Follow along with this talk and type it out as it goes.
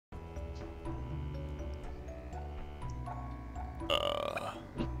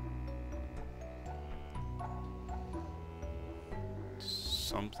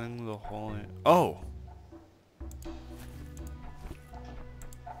something the whole... Oh!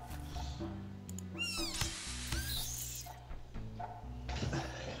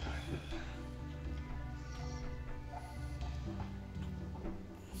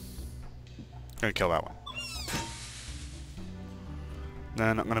 Gonna kill that one.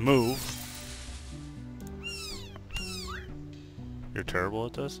 Then I'm gonna move. You're terrible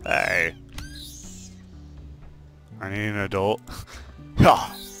at this? Hey! I need an adult.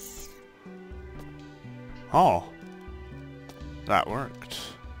 Ha! Oh. That worked.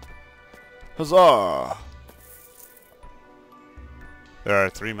 Huzzah! There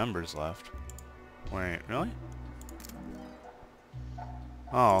are 3 members left. Wait, really?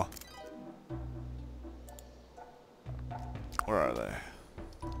 Oh. Where are they?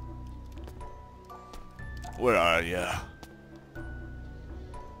 Where are ya?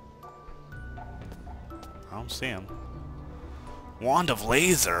 I don't see him. Wand of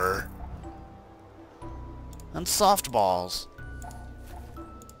laser? And softballs.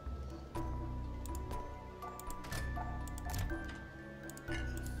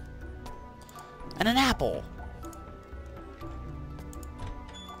 And an apple.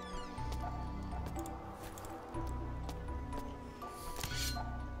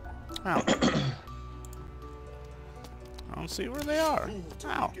 Ow. I don't see where they are.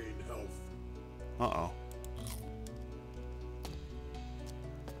 Ow. Uh-oh.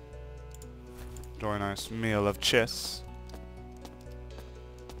 Very nice meal of chess.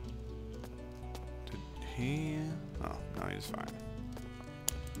 Did he... Oh, no, he's fine.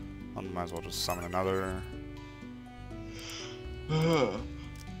 I might as well just summon another. Oh,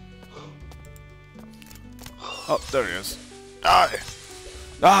 there he is. Die!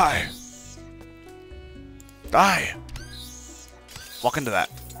 Die! Die! Walk into that.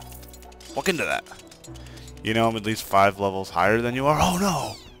 Walk into that. You know I'm at least 5 levels higher than you are? Oh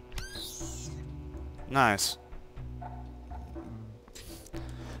no! Nice.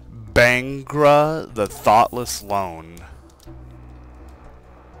 Bangra the Thoughtless Lone.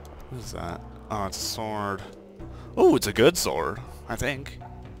 What is that? Oh, it's a sword. Oh, it's a good sword, I think.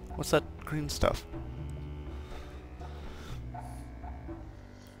 What's that green stuff?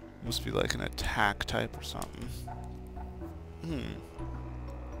 Must be like an attack type or something.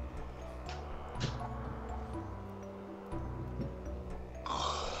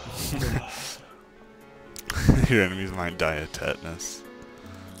 Your enemies might die of tetanus.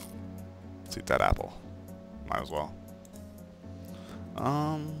 Let's eat that apple. Might as well.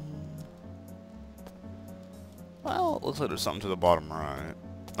 Well, it looks like there's something to the bottom right.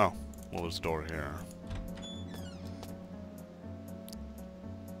 Oh, well, there's a door here.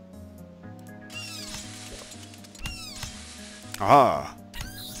 Ah!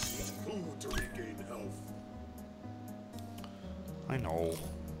 I know.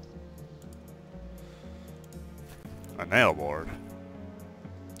 A nail board.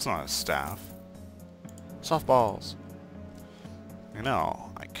 It's not a staff. Softballs. You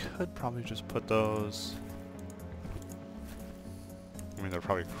know, I could probably just put those... I mean, they're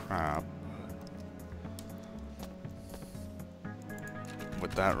probably crap.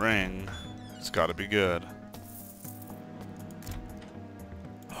 With that ring, it's gotta be good.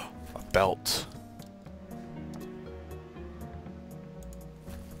 A belt.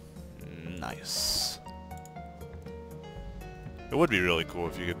 Nice. It would be really cool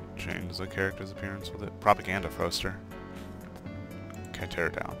if you could change the character's appearance with it. Propaganda poster. Okay, tear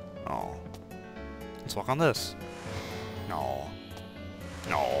it down. Oh. Let's walk on this. No.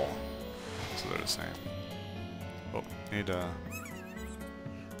 No. So they're the same. Oh, need that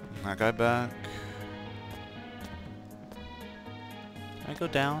guy back. Can I go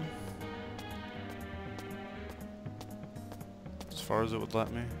down? As far as it would let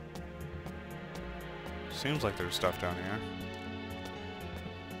me. Seems like there's stuff down here.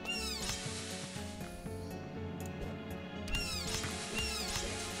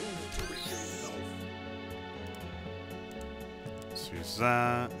 Let's use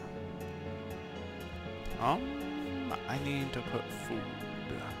that. I need to put food.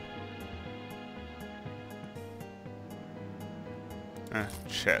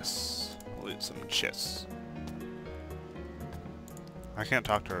 Chess. We'll eat some chess. I can't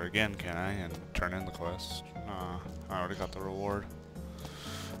talk to her again, can I? And turn in the quest. I already got the reward.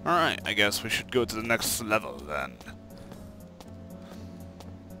 Alright, I guess we should go to the next level then.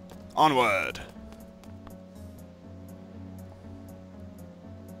 Onward!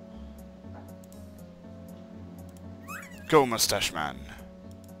 Go, Mustache Man!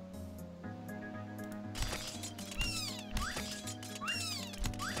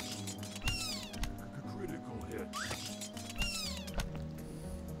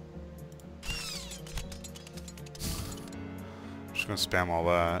 Just gonna spam all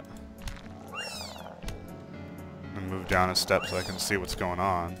that. And move down a step so I can see what's going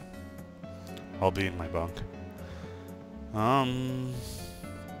on. I'll be in my bunk.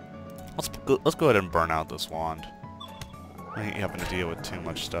 Let's go ahead and burn out this wand. I ain't having to deal with too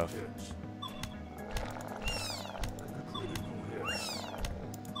much stuff.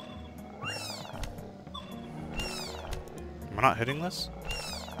 Am I not hitting this?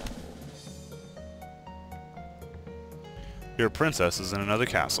 Your princess is in another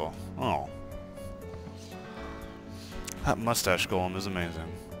castle. Oh. That mustache golem is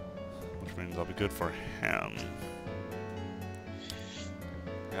amazing. Which means I'll be good for him.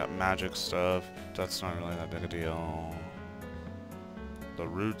 I got magic stuff. That's not really that big a deal. The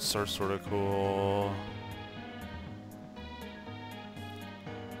roots are sort of cool.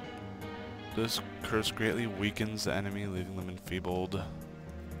 This curse greatly weakens the enemy, leaving them enfeebled.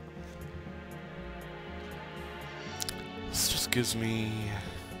 This just gives me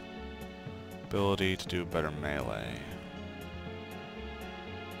ability to do better melee.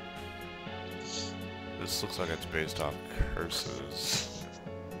 This looks like it's based off curses.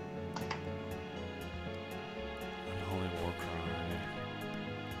 Unholy war cry.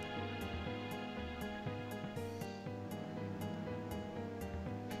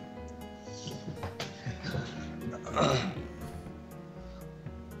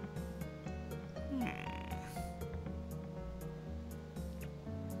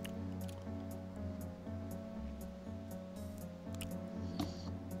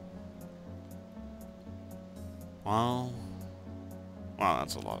 Well, wow,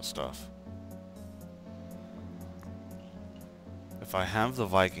 that's a lot of stuff. If I have the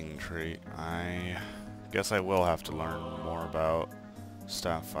Viking trait, I guess I will have to learn more about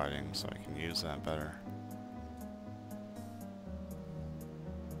staff fighting so I can use that better.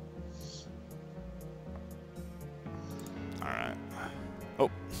 Alright. Oh!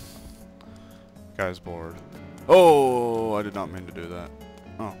 Guy's bored. Oh! I did not mean to do that.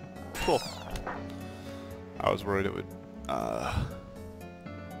 Oh, cool. I was worried it would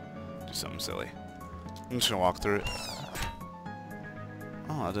do something silly. I'm just gonna walk through it.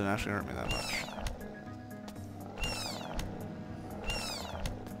 Oh, it didn't actually hurt me that much.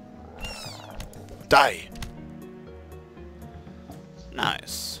 Die!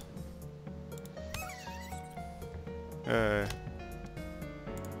 Nice. Yay.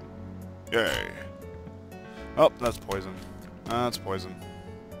 Yay. Oh, that's poison. That's poison.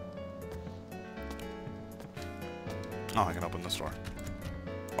 Oh, I can open this door.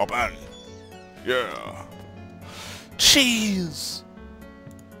 Open! Yeah! Cheese!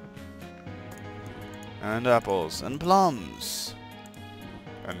 And apples. And plums!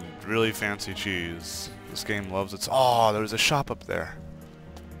 And really fancy cheese. This game loves its... Oh, there's a shop up there.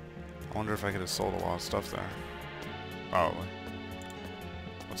 I wonder if I could have sold a lot of stuff there. Probably.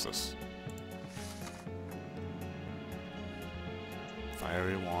 What's this?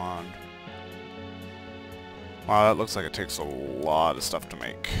 Fiery wand. Wow, that looks like it takes a lot of stuff to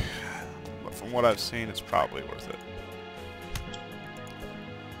make. But from what I've seen, it's probably worth it.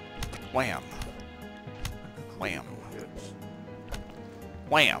 Wham! Wham!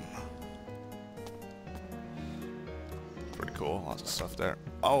 Wham! Pretty cool, lots of stuff there.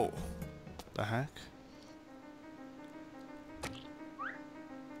 Oh! The heck?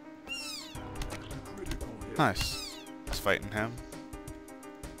 Nice. He's fighting him.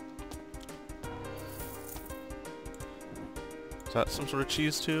 Is that some sort of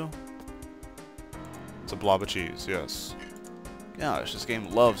cheese too? It's a blob of cheese, yes. Gosh, this game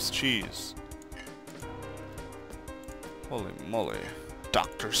loves cheese. Holy moly.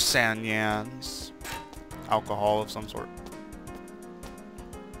 Dr. Sanyan's. Alcohol of some sort.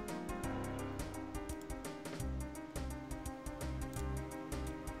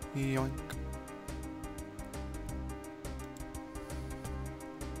 Yoink.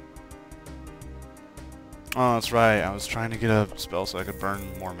 Oh, that's right. I was trying to get a spell so I could burn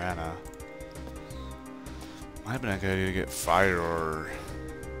more mana. Might have been a good idea to get fire or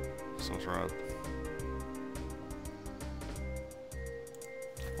some sort of...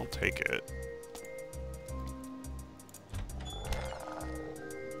 I'll take it.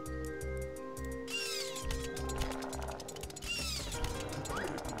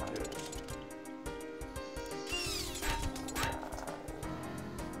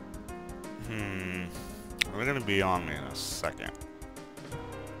 They're gonna be on me in a second.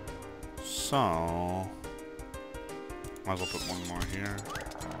 So... Might as well put one more here.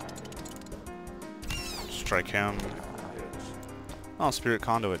 Strike him. Oh, Spirit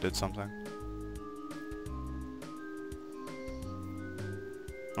Conduit did something.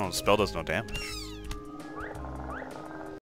 Oh, the spell does no damage.